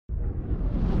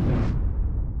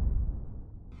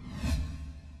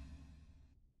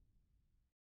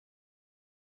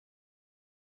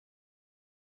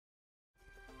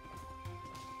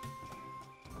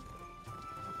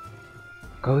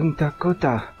Going to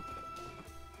Kuta.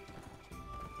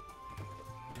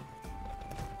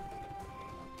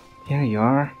 Here you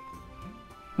are.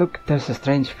 Look, there's a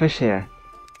strange fish here.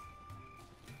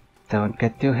 Don't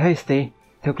get too hasty,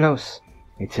 too close.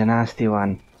 It's a nasty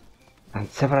one. And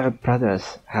several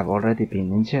brothers have already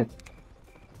been injured.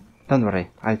 Don't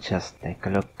worry, I'll just take a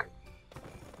look.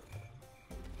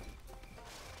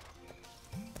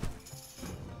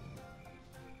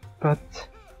 But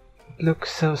it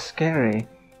looks so scary.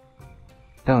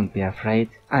 Don't be afraid,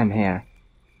 I'm here.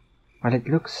 Well, it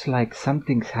looks like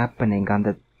something's happening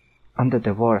under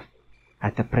the wharf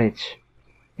at the bridge.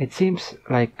 It seems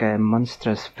like a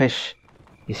monstrous fish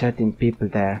is hurting people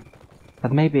there.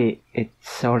 But maybe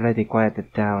it's already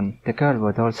quieted down. The girl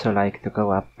would also like to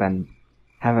go up and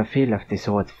have a feel of this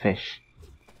odd fish.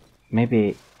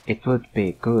 Maybe it would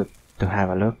be good to have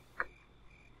a look.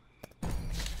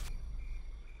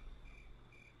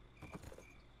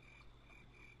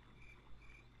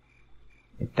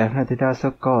 It definitely does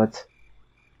look odd.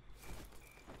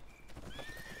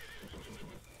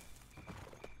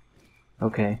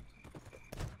 Okay.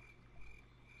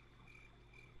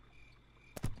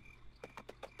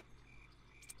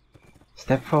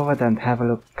 Step forward and have a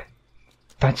look.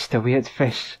 Touch the weird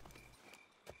fish.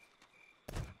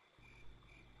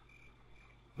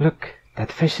 Look,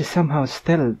 that fish is somehow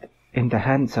still in the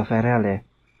hands of Hetherlum.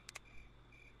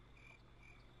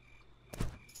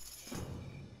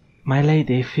 My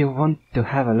lady, if you want to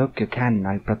have a look, you can.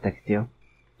 I'll protect you.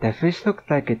 The fish looked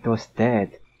like it was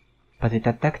dead, but it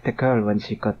attacked the girl when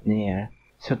she got near,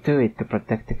 so do it to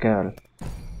protect the girl.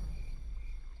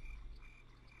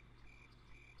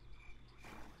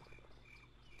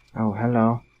 Oh,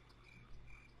 hello.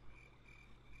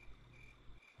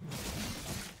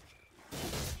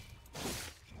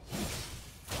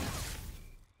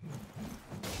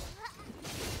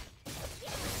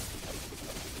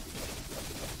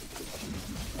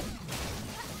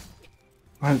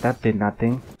 Well, that did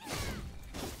nothing.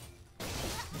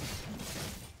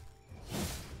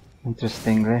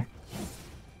 Interestingly.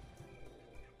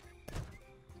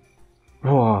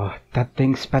 Whoa, that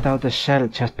thing spat out a shell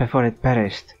just before it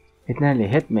perished. It nearly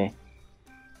hit me.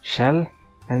 Shell?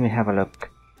 Let me have a look.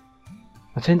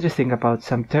 What's interesting about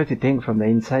some dirty thing from the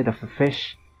inside of a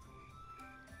fish?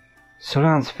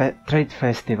 Sulan's trade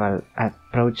festival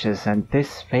approaches, and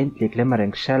this faintly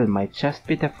glimmering shell might just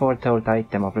be the foretold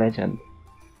item of legend.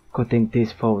 Good thing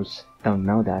these fools don't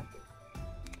know that.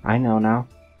 I know now.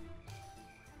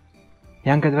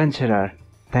 Young adventurer,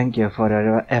 thank you for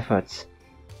your efforts.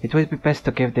 It would be best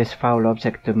to give this foul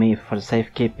object to me for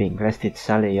safekeeping, lest it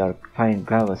sully your fine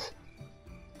clothes.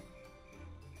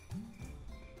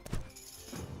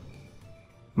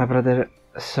 My brothers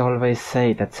always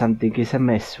say that something is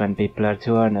amiss when people are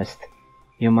too earnest.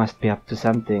 You must be up to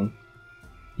something.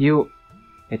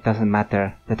 It doesn't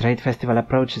matter. The trade festival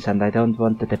approaches and I don't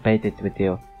want to debate it with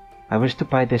you. I wish to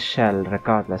buy this shell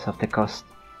regardless of the cost.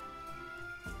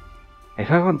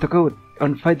 If I want to go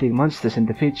on fighting monsters in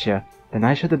the future, then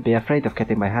I shouldn't be afraid of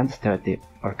getting my hands dirty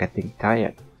or getting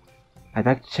tired. I'd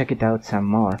like to check it out some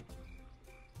more.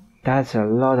 That's a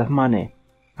lot of money.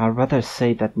 Our brothers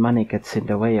say that money gets in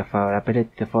the way of our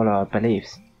ability to follow our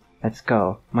beliefs. Let's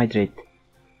go, my treat.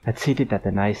 Let's eat it at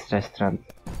a nice restaurant.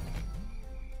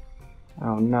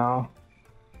 Oh no.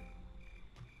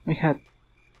 We had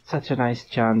such a nice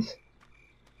chance.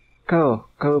 Go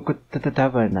to the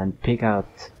tavern and pick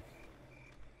out.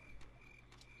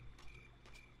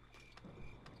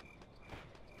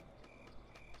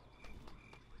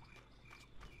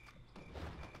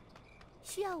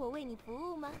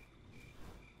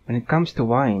 When it comes to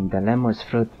wine, the Lemur's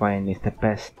fruit wine is the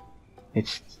best.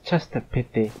 It's just a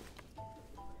pity.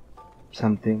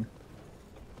 Something.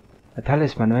 A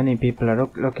talisman many people are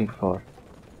looking for.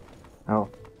 Oh.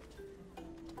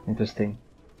 Interesting.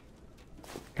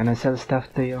 Can I sell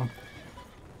stuff to you?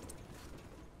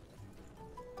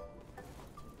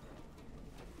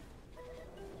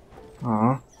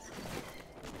 Aww.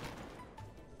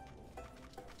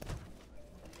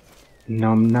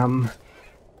 Nom nom.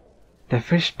 The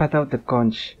fish spat out the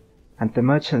conch, and the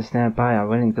merchants nearby are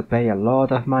willing to pay a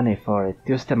lot of money for it.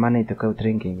 Use the money to go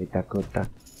drinking with Dakota.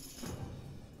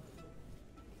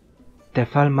 The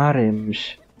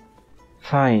Falmarims.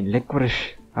 Fine,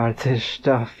 licorice are the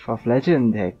stuff of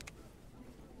legend.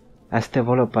 As the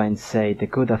Volopines say, the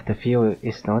good of the few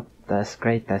is not as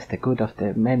great as the good of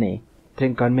the many.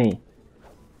 Drink on me.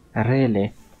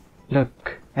 Really?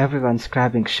 Look, everyone's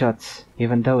grabbing shots,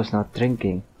 even those not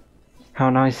drinking. How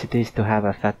nice it is to have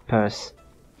a fat purse.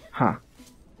 Huh.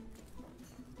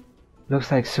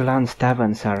 Looks like Sulan's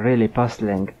taverns are really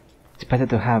bustling. It's better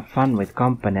to have fun with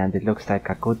company, and it looks like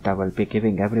Akuta will be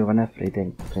giving everyone a free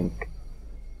drink.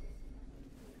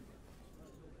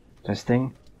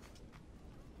 Interesting.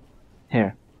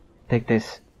 Here, take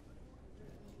this.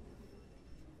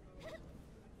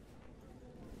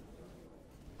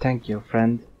 Thank you,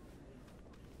 friend.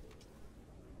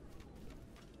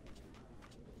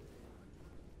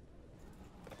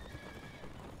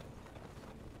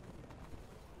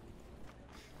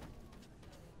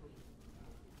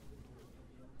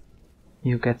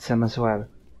 You get some as well.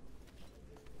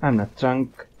 I'm not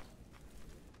drunk.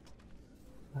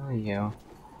 Oh, you.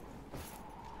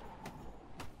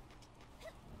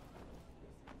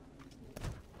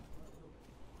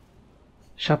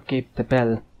 Shopkeep the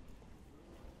bell.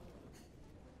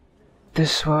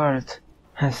 This world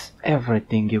has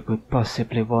everything you could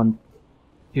possibly want.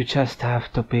 You just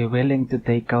have to be willing to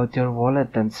take out your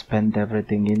wallet and spend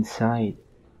everything inside.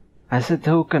 As a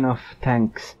token of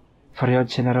thanks for your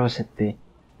generosity,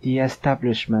 the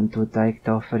establishment would like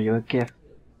to offer you a gift.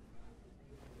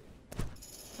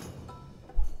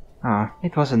 Ah,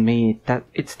 it wasn't me,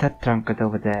 it's that drunkard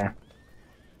over there.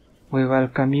 We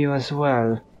welcome you as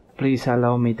well. Please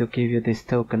allow me to give you this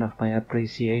token of my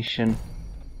appreciation.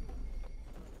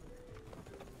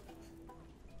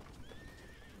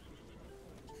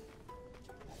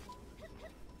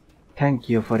 Thank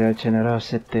you for your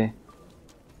generosity.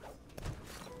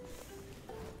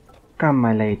 Come,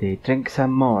 my lady, drink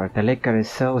some more. The liquor is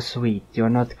so sweet, you're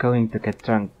not going to get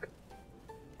drunk.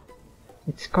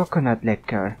 It's coconut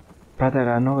liquor. Brother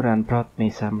Anuran brought me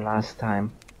some last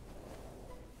time.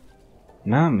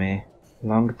 Nami,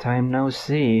 long time no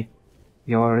see.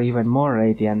 You're even more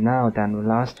radiant now than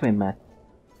last we met.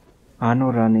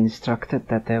 Anuran instructed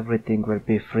that everything will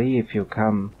be free if you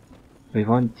come. We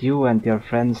want you and your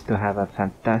friends to have a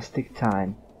fantastic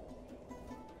time.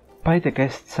 Buy the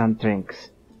guests some drinks.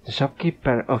 The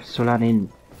shopkeeper of Sulan Inn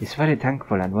is very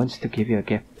thankful and wants to give you a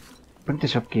gift. Bring the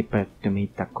shopkeeper to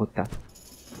meet Akuta.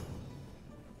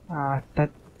 Ah,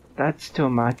 that's too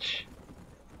much.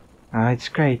 Ah, it's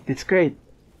great.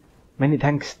 Many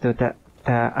thanks to the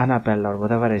Annabelle or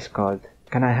whatever it's called.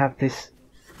 Can I have this?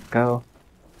 Go.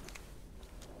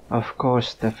 Of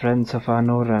course, the friends of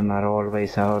Anuran are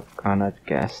always our honored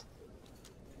guests.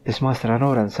 This Master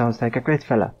Anuran sounds like a great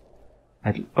fella.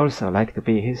 I'd also like to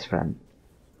be his friend.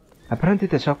 Apparently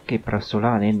the shopkeeper of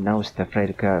Sulan Inn knows the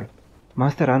frail girl.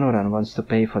 Master Anuran wants to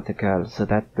pay for the girl, so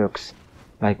that looks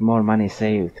like more money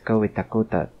saved. Go with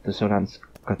Akuta to Sulan's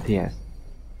courtiers.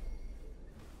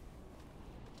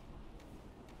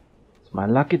 It's my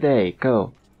lucky day,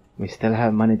 go. We still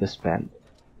have money to spend.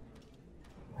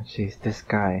 Jeez, this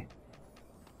guy.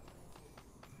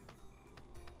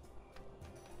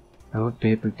 I would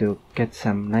be able to get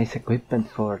some nice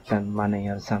equipment for that money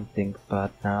or something,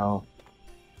 but now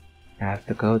I have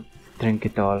to go drink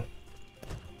it all.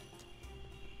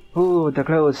 Ooh, the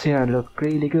clothes here look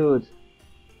really good.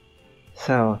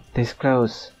 So, these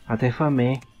clothes, are they for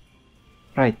me?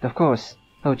 Right, of course.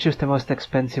 Oh, choose the most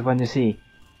expensive one you see.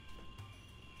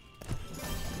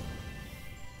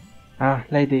 Ah,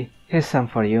 lady, here's some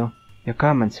for you. Your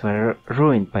garments were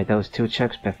ruined by those two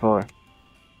jerks before.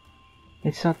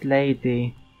 It's not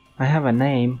lady. I have a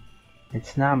name.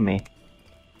 It's Nami.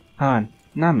 Ah,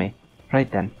 Nami. Right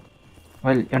then.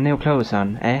 Well, your new clothes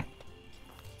on, eh?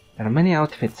 There are many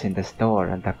outfits in the store,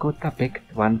 and Akuta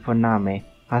picked one for Nami.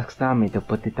 Ask Nami to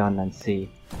put it on and see.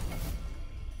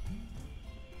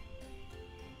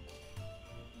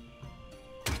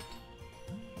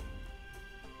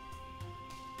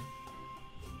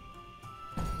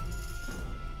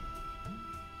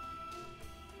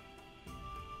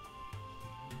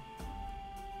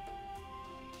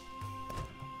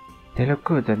 They look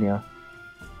good on you.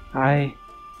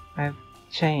 I've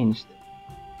changed.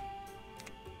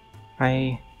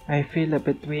 I feel a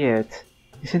bit weird.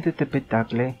 Isn't it a bit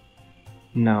ugly?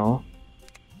 No.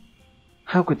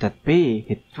 How could that be?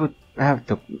 It would have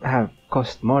to have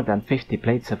cost more than 50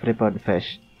 plates of reborn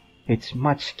fish. It's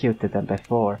much cuter than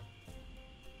before.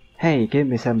 Hey, give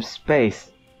me some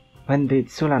space. When did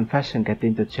Sulan Fashion get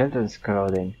into children's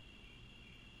clothing?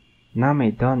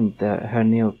 Nami donned her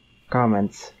new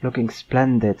garments, looking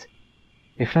splendid,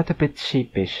 if not a bit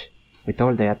sheepish, with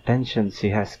all the attention she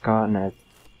has garnered.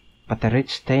 But the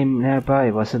rich dame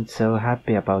nearby wasn't so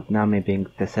happy about Nami being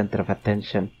the center of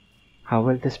attention. How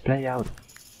will this play out?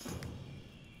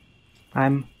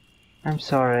 I'm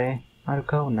sorry. I'll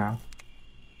go now.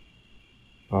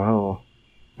 Oh,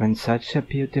 when such a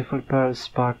beautiful pearl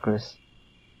sparkles,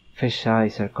 fish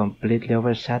eyes are completely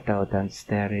overshadowed and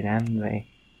stare in envy.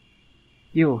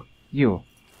 You!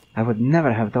 I would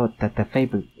never have thought that the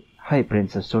fabled High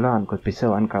Prince of Sulan could be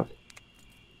so uncouth.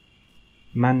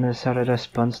 Manners are a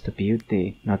response to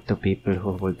beauty, not to people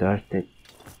who would hurt it.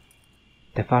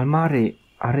 The Falmari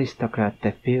aristocrat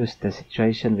defused the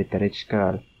situation with the rich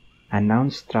girl,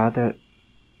 announced rather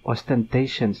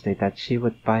ostentatiously that she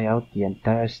would buy out the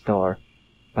entire store,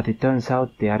 but it turns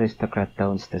out the aristocrat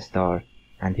owns the store,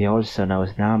 and he also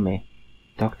knows Nami.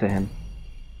 Talk to him.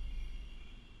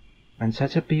 And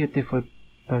such a beautiful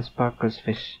sparkles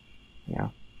fish. Yeah.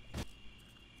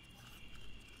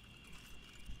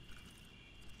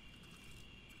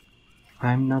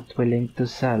 I'm not willing to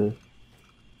sell.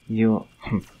 You...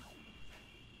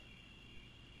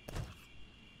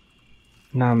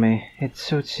 Nami, it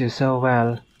suits you so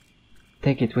well.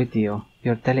 Take it with you.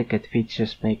 Your delicate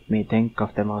features make me think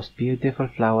of the most beautiful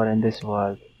flower in this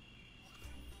world.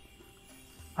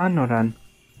 Anuran,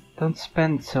 don't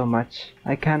spend so much.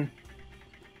 I can...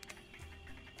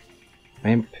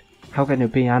 Imp, how can you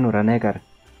be Anuran Egar?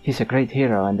 He's a great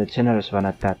hero and a generous one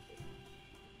at that.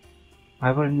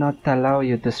 I will not allow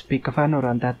you to speak of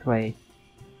Anuran that way.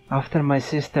 After my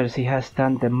sisters, he has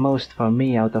done the most for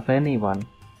me out of anyone.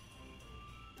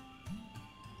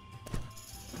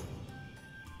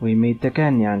 We meet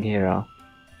again, young hero.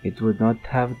 It would not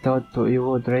have thought you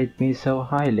would rate me so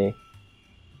highly.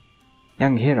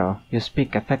 Young hero, you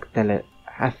speak affectedly,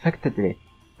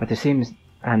 but you seem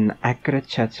an accurate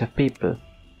judge of people.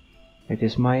 It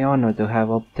is my honor to have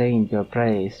obtained your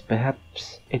praise.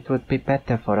 Perhaps it would be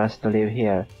better for us to live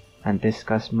here and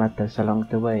discuss matters along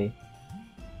the way.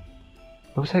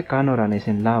 Looks like Anuran is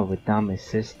in love with Nami's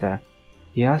sister.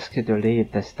 He asks you to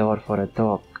leave the store for a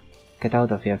talk. Get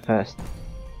out of here first.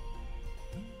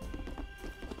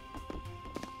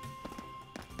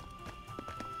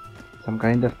 Some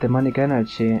kind of demonic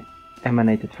energy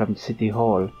emanated from City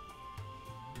Hall.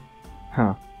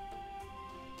 Huh.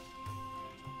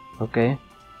 Okay.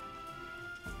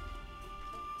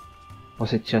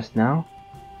 Was it just now?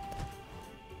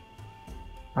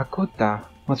 Akuta,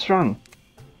 what's wrong?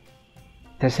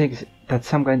 They're saying that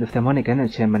some kind of demonic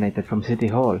energy emanated from City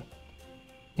Hall.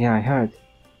 Yeah, I heard.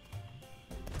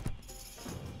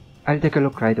 I'll take a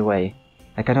look right away.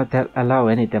 I cannot allow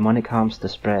any demonic harms to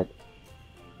spread.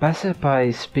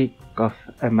 Passerby speak of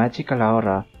a magical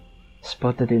aura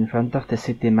spotted in front of the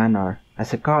city manor.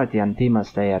 As a guardian demon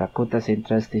slayer, Akuta's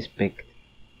interest is piqued.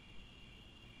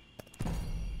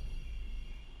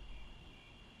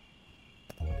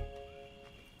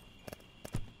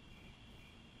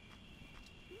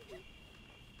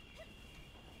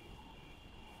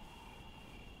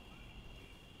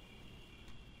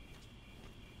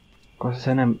 Causes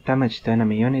damage to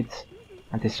enemy units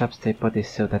and disrupts their bodies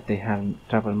so that they have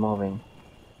trouble moving.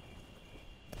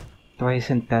 Why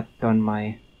isn't that on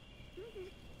my...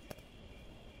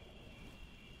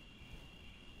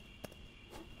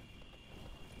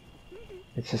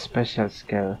 It's a special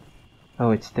skill.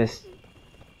 Oh, it's this.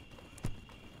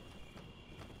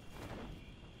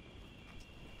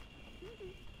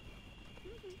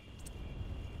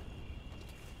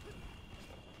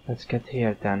 Let's get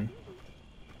here then.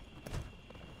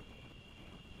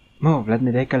 Move, let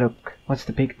me take a look. What's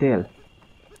the big deal?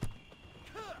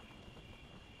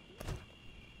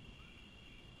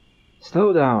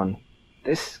 Slow down.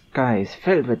 This guy is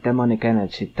filled with demonic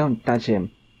energy. Don't touch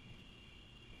him.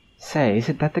 Say,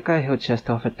 isn't that the guy who just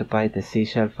offered to buy the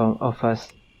seashell off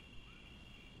us?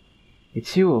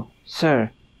 It's you,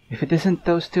 sir. If it isn't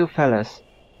those two fellas,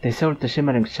 they sold the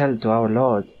shimmering shell to our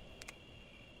lord.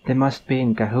 They must be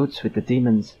in cahoots with the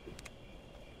demons.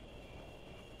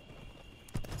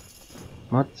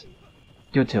 What?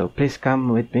 You two, please come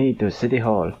with me to City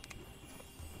Hall.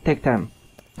 Take them.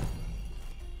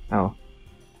 Oh.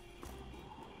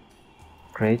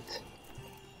 Great.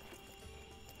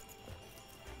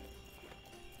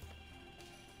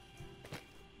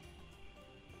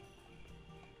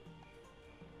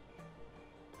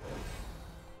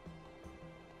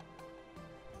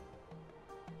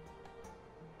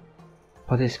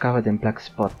 Body is covered in black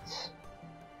spots.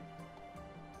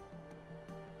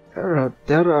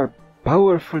 There are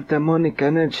powerful demonic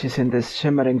energies in this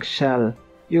shimmering shell.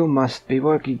 You must be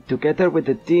working together with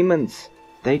the demons.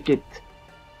 Take it.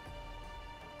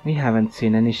 We haven't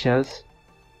seen any shells.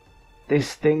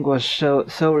 This thing was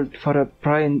sold for a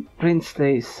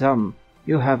princely sum.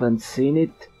 You haven't seen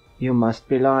it? You must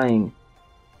be lying.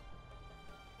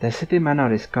 The city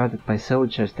manor is guarded by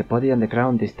soldiers. The body on the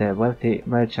ground is the wealthy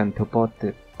merchant who bought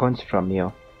the conch from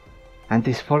you. And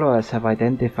his followers have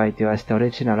identified you as the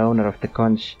original owner of the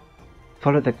conch.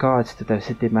 Follow the guards to the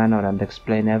city manor and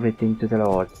explain everything to the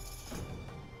lord.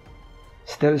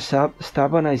 Still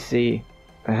stubborn, I see.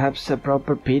 Perhaps a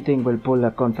proper beating will pull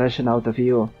a confession out of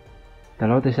you. The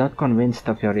Lord is not convinced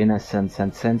of your innocence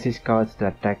and sends his guards to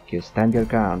attack you. Stand your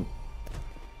ground.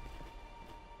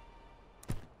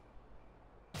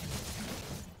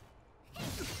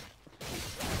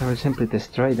 I will simply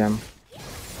destroy them.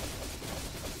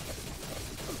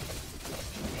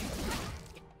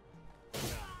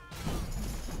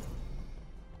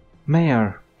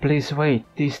 Mayor, please wait.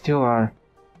 These two are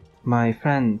my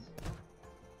friends.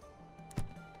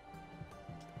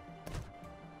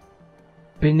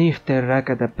 Beneath their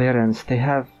ragged appearance, they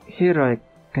have heroic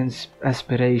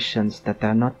aspirations that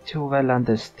are not too well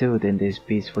understood in these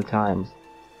peaceful times.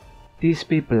 These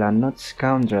people are not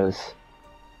scoundrels.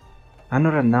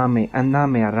 Anur and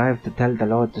Nami arrived to tell the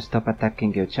Lord to stop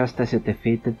attacking you just as you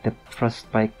defeated the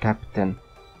Frostbite captain.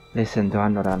 Listen to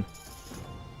Anuran.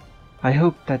 I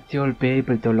hope that you'll be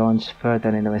able to launch further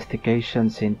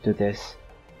investigations into this,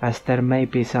 as there may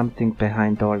be something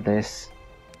behind all this.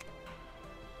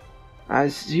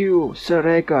 As you, Sir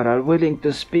Rhaegar, are willing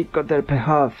to speak on their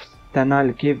behalf, then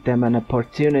I'll give them an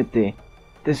opportunity.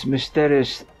 This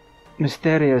mysterious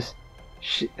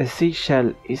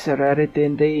seashell is a rarity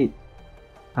indeed.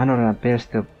 Anuran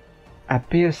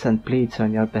appears and pleads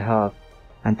on your behalf,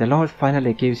 and the Lord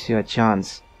finally gives you a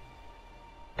chance.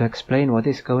 To explain what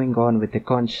is going on with the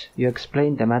conch, you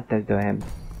explain the matter to him.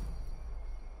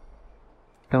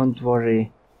 Don't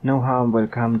worry, no harm will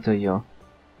come to you.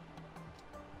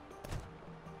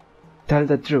 Tell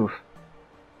the truth.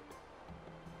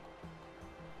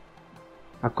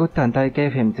 Akuta and I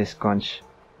gave him this conch.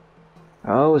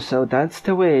 Oh, so that's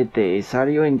the way it is. Are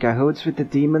you in cahoots with the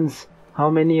demons? How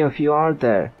many of you are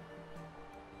there?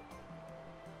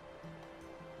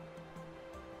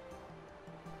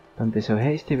 Don't be so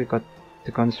hasty, we got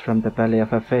the conch from the belly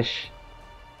of a fish.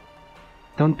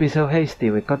 Don't be so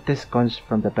hasty, we got this conch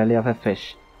from the belly of a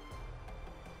fish.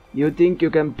 You think you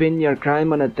can pin your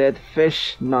crime on a dead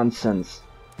fish? Nonsense.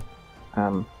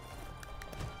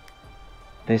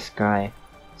 This guy.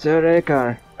 Sir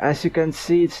Rhaegar, as you can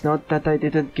see, it's not that I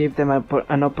didn't give them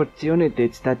an opportunity,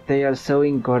 it's that they are so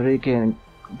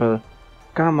incorrigible.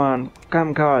 Come on,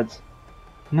 come guards.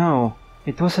 No,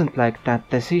 it wasn't like that.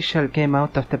 The seashell came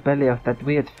out of the belly of that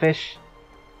weird fish.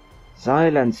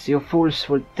 Silence, you fools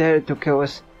would dare to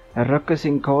cause a ruckus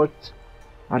in court.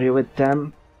 Are you with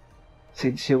them?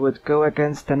 Since you would go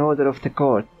against an order of the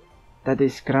court, that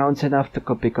is grounds enough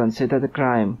to be considered a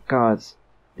crime. Guards,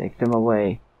 take them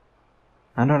away.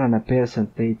 Anuran appears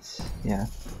and pleads, yeah.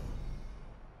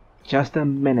 Just a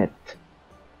minute.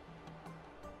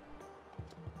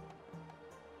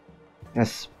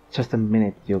 Yes, just a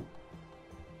minute, you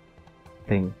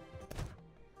thing.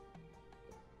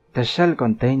 The shell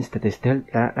contains the distilled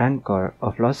rancor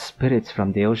of lost spirits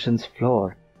from the ocean's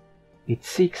floor. It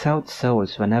seeks out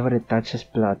souls whenever it touches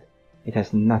blood. It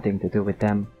has nothing to do with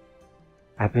them.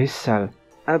 Abyssal,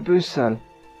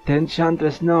 the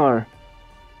Enchantress Nor.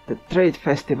 The trade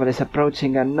festival is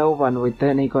approaching and no one with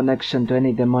any connection to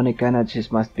any demonic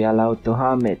energies must be allowed to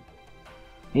harm it.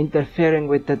 Interfering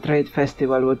with the trade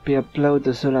festival would be a blow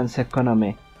to Sulan's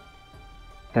economy.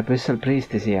 The Abyssal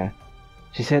priest is here.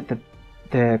 She said that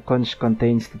the conch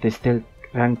contains the distilled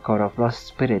rancor of lost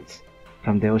spirits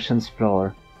from the ocean's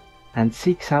floor, and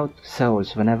seeks out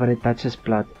souls whenever it touches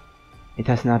blood. It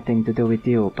has nothing to do with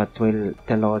you, but will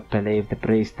the Lord believe the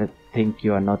priest that think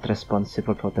you are not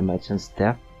responsible for the merchant's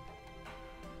death?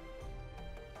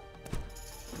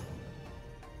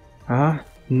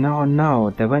 No,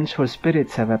 the vengeful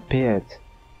spirits have appeared.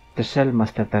 The shell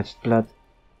must have touched blood.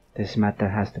 This matter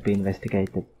has to be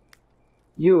investigated.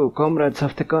 You, comrades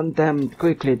of the condemned,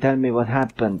 quickly tell me what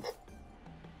happened.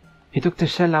 He took the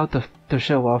shell out to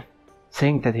show off,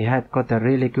 saying that he had got a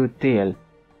really good deal,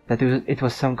 that it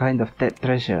was some kind of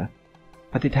treasure.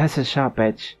 But it has a sharp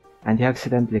edge, and he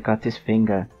accidentally cut his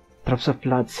finger. Drops of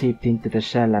blood seeped into the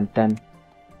shell and then...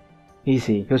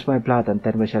 Easy, use my blood and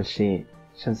then we shall see.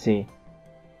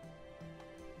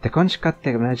 The conch cut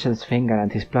the merchant's finger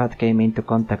and his blood came into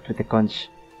contact with the conch,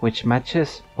 which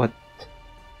matches what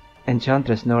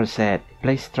Enchantress Nor said.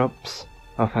 Place drops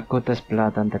of Hakuta's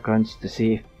blood on the conch to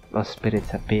see if lost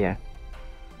spirits appear.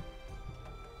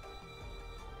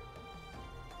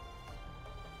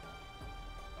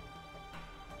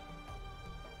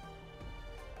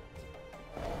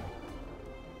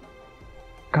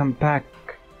 Come back.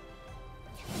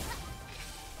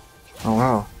 Oh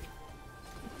wow.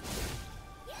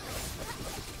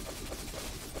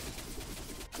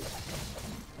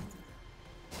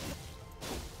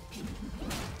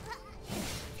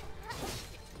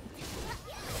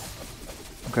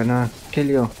 I'm gonna kill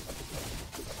you.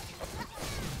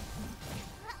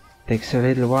 Takes a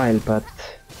little while, but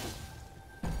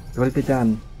it will be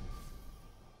done.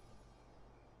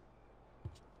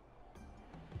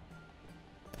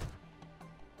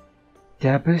 The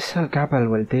Abyssal Cabal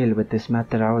will deal with this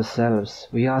matter ourselves.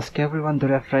 We ask everyone to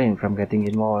refrain from getting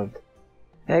involved.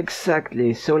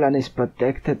 Exactly. Sulan is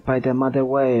protected by the Mother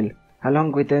Whale,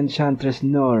 along with Enchantress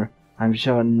Noor. I'm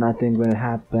sure nothing will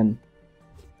happen.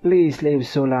 Please leave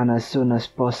Sulan as soon as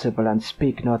possible and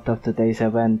speak not of today's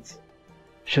events.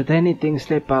 Should anything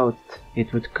slip out,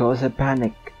 it would cause a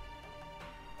panic.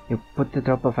 You put the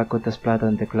drop of Akuta's blood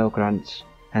on the glow crunch,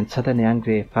 and suddenly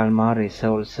angry Falmari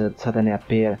souls suddenly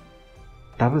appear.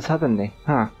 Double suddenly,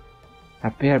 huh?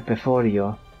 Appear before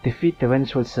you. Defeat the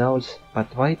vengeful souls, but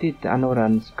why did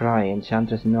Anuran cry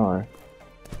Enchantress Noor?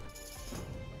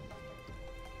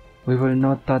 We will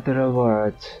not utter a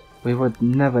word. We would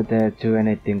never dare do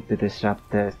anything to disrupt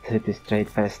the city's trade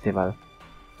festival.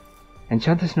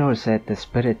 Enchantress Noor said the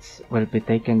spirits will be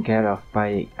taken care of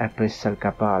by Abyssal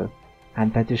Cabal,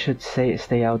 and that you should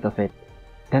stay out of it,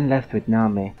 then left with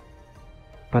Nami.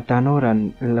 But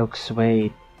Anuran looks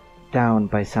weighed down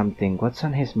by something. What's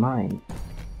on his mind?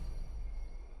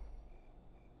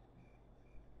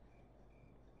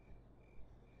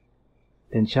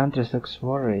 The Enchantress looks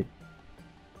worried.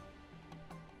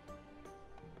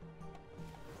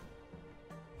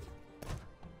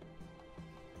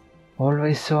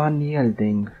 Always so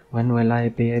unyielding. When will I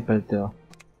be able to?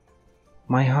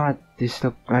 My heart is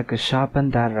like a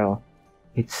sharpened arrow.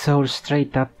 It soars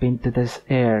straight up into this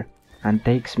air and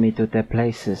takes me to the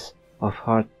places of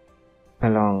heart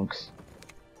belongs.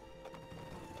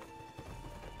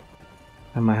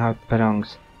 And my heart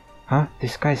belongs. Huh?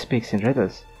 This guy speaks in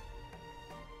riddles.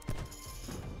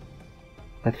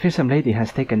 That fearsome lady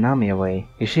has taken Nami away.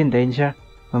 Is she in danger?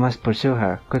 We must pursue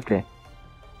her, quickly.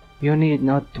 You need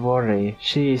not worry.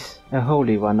 She is a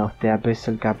holy one of the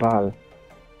Abyssal Cabal.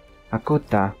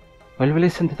 Akuta, will we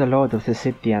listen to the lord of the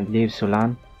city and leave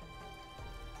Sulan?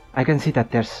 I can see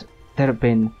that there have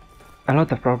been a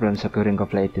lot of problems occurring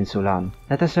of late in Sulan.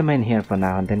 Let us remain here for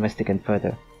now and investigate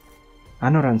further.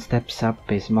 Anuran steps up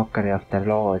his mockery of the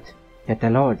lord, yet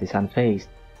the lord is unfazed.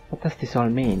 What does this all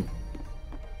mean?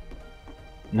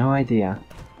 No idea.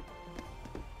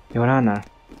 Your Honor.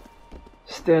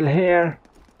 Still here?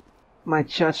 My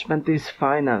judgment is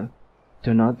final.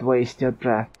 Do not waste your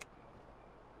breath.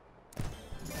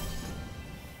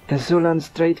 The Sulan's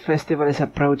Trade Festival is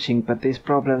approaching, but these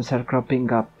problems are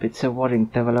cropping up. It's a worrying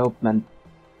development.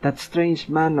 That strange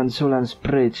man on Sulan's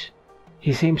bridge.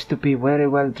 He seems to be very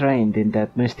well trained in the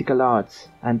mystical arts,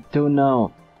 and to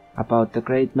know about a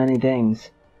great many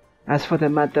things. As for the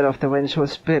matter of the vengeful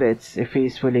spirits, if he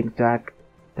is willing to act,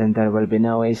 then there will be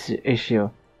no issue.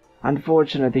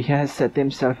 Unfortunately, he has set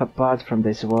himself apart from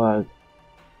this world.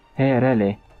 Hey,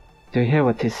 really? Do you hear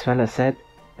what this fella said?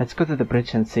 Let's go to the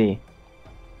bridge and see.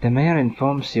 The mayor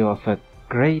informs you of a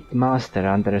great master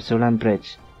under the Sulan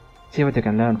bridge. See what you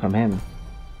can learn from him.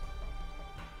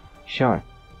 Sure.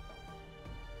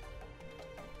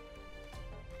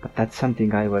 But that's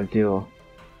something I will do.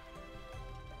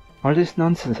 All this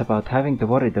nonsense about having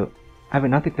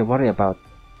nothing to worry about.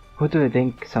 Who do you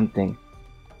think something?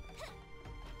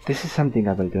 This is something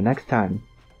I will do next time.